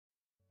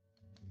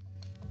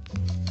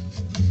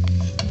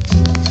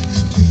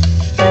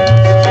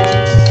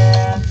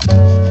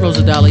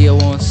Rosadalio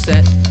on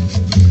set.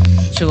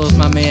 Chillo's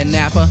my man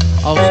Nappa,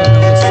 also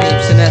known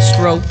as Steve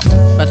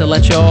Sinestro. About to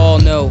let you all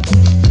know.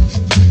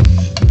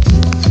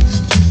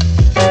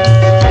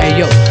 Hey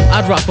yo,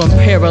 I drop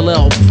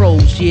unparalleled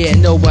pros, yeah,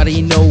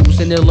 nobody knows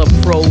an illa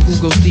pro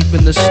who goes deep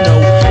in the snow,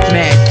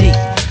 mad deep.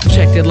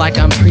 Checked it like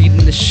I'm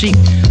breeding the sheep,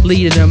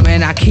 leading them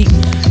and I keep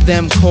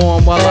them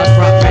calm while I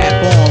drop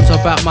mad bombs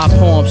about my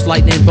poems.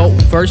 Lightning bolt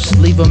verse,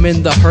 leave them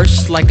in the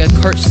hearse like a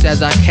curse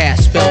as I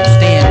cast spells.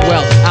 Stand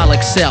well, I'll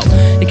excel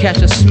and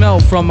catch a smell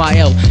from my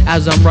L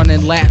as I'm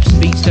running laps.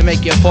 Beats to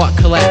make your heart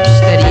collapse,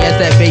 steady as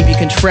that baby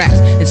contracts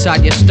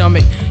inside your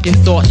stomach. Your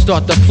thoughts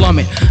start to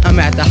plummet. I'm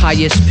at the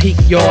highest peak,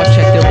 y'all.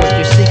 Check the what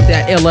you seek,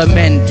 that illa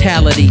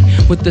mentality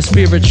with the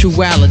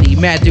spirituality,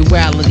 mad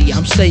duality.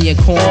 I'm staying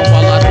calm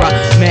while I drop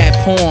mad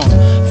poem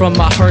from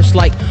my hearse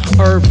like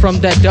herb from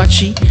that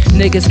duchy.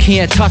 Niggas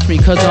can't touch me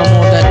cause I'm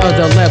on that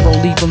other level.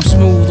 Leave them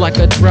smooth like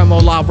a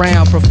Dremel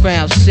around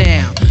profound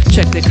sound.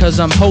 Check it cause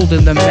I'm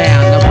holding the mound.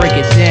 Now break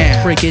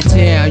it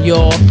down,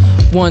 y'all.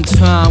 One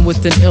time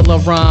with an illa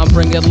rhyme,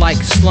 bring it like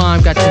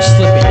slime. Got you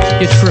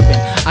slipping, you're tripping.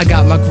 I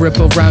got my grip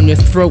around your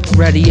throat,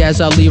 ready as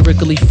I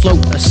lyrically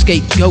float. A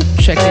scapegoat,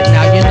 check it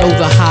now. You know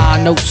the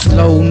high notes,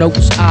 low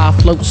notes. I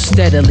float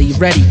steadily,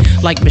 ready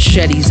like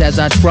machetes as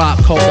I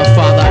drop. Call the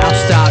father,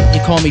 I'll stop.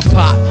 You call me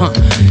pop, huh?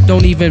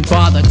 Don't even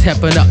bother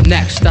stepping up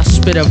next. I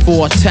spit a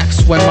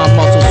vortex when my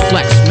muscles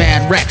flex.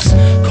 Mad Rex,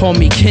 call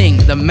me king,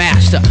 the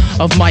master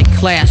of mic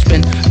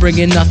clasping,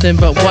 bringing nothing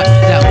but what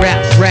that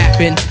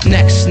rapping,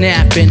 neck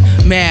snapping.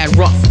 Mad,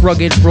 rough,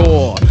 rugged,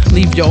 raw.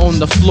 Leave you on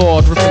the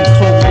floor, dripping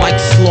cold like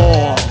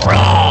slaw.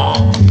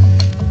 Raw.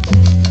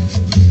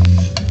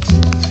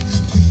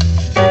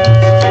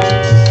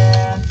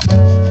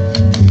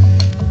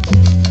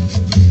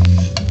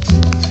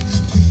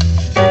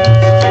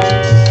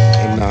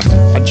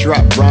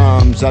 Drop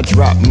rhymes, I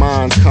drop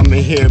mines,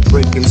 coming here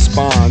breaking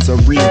spines. I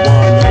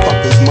rewind, the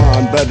fucker's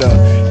mind, better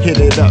hit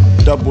it up,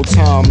 double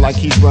time like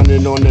he's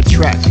running on the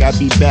track. I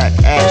be back,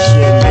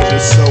 action,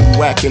 niggas so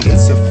whack, and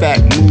it's a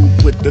fact,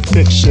 move with the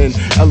fiction.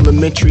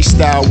 Elementary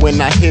style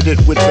when I hit it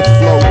with the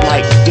flow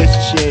like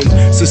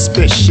dishing.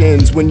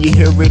 Suspicions when you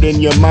hear it in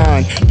your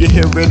mind, you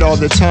hear it all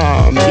the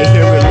time. You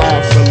hear it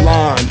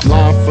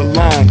line for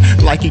line,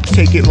 like you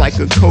take it like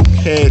a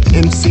cokehead.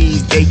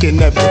 MCs, they can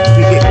never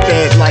forget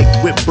that,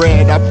 like whip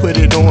bread. I put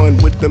it on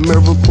with the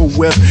miracle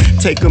whip,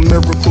 take a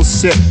miracle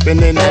sip, and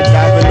then I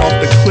diving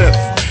off the cliff.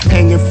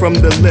 Hanging from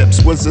the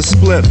lips was a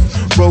spliff.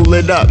 Roll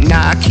it up,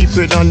 now I keep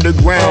it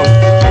underground.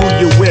 Who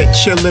you with?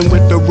 Chillin'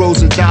 with the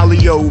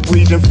Rosadalio,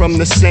 reading from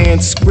the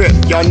Sanskrit.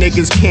 Y'all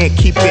niggas can't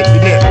keep it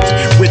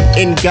nipped. With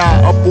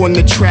Nga up on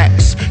the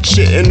tracks,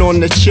 shitting on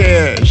the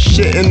chair,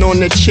 shitting on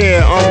the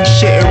chair. We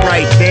shitting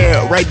right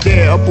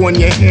there, up on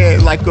your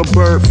head like a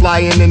bird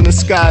flying in the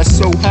sky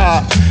so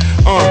high.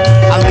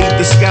 I leave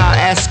the sky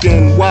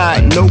asking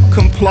why. No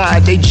comply,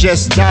 they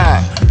just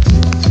die.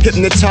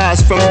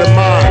 Hypnotized from the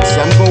minds,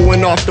 I'm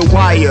going off the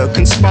wire,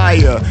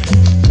 conspire.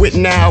 With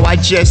now, I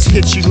just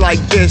hit you like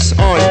this.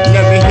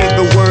 Never hear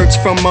the words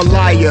from a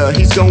liar.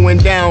 He's going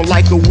down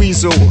like a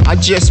weasel. I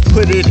just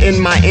put it in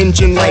my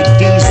engine like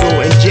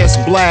diesel and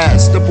just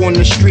blast. Up on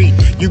the street,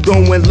 you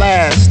going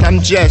last.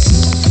 I'm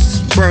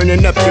just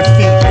burning up your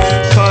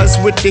feet. Cause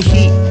with the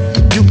heat,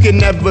 you can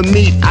never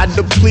meet. I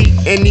deplete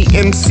any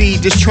MC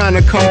just trying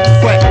to come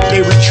fret, they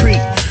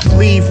retreat.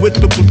 Leave with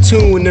the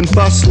platoon and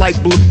bust like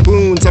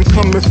baboons. I'm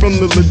coming from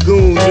the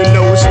lagoon, you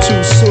know it's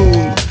too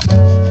soon.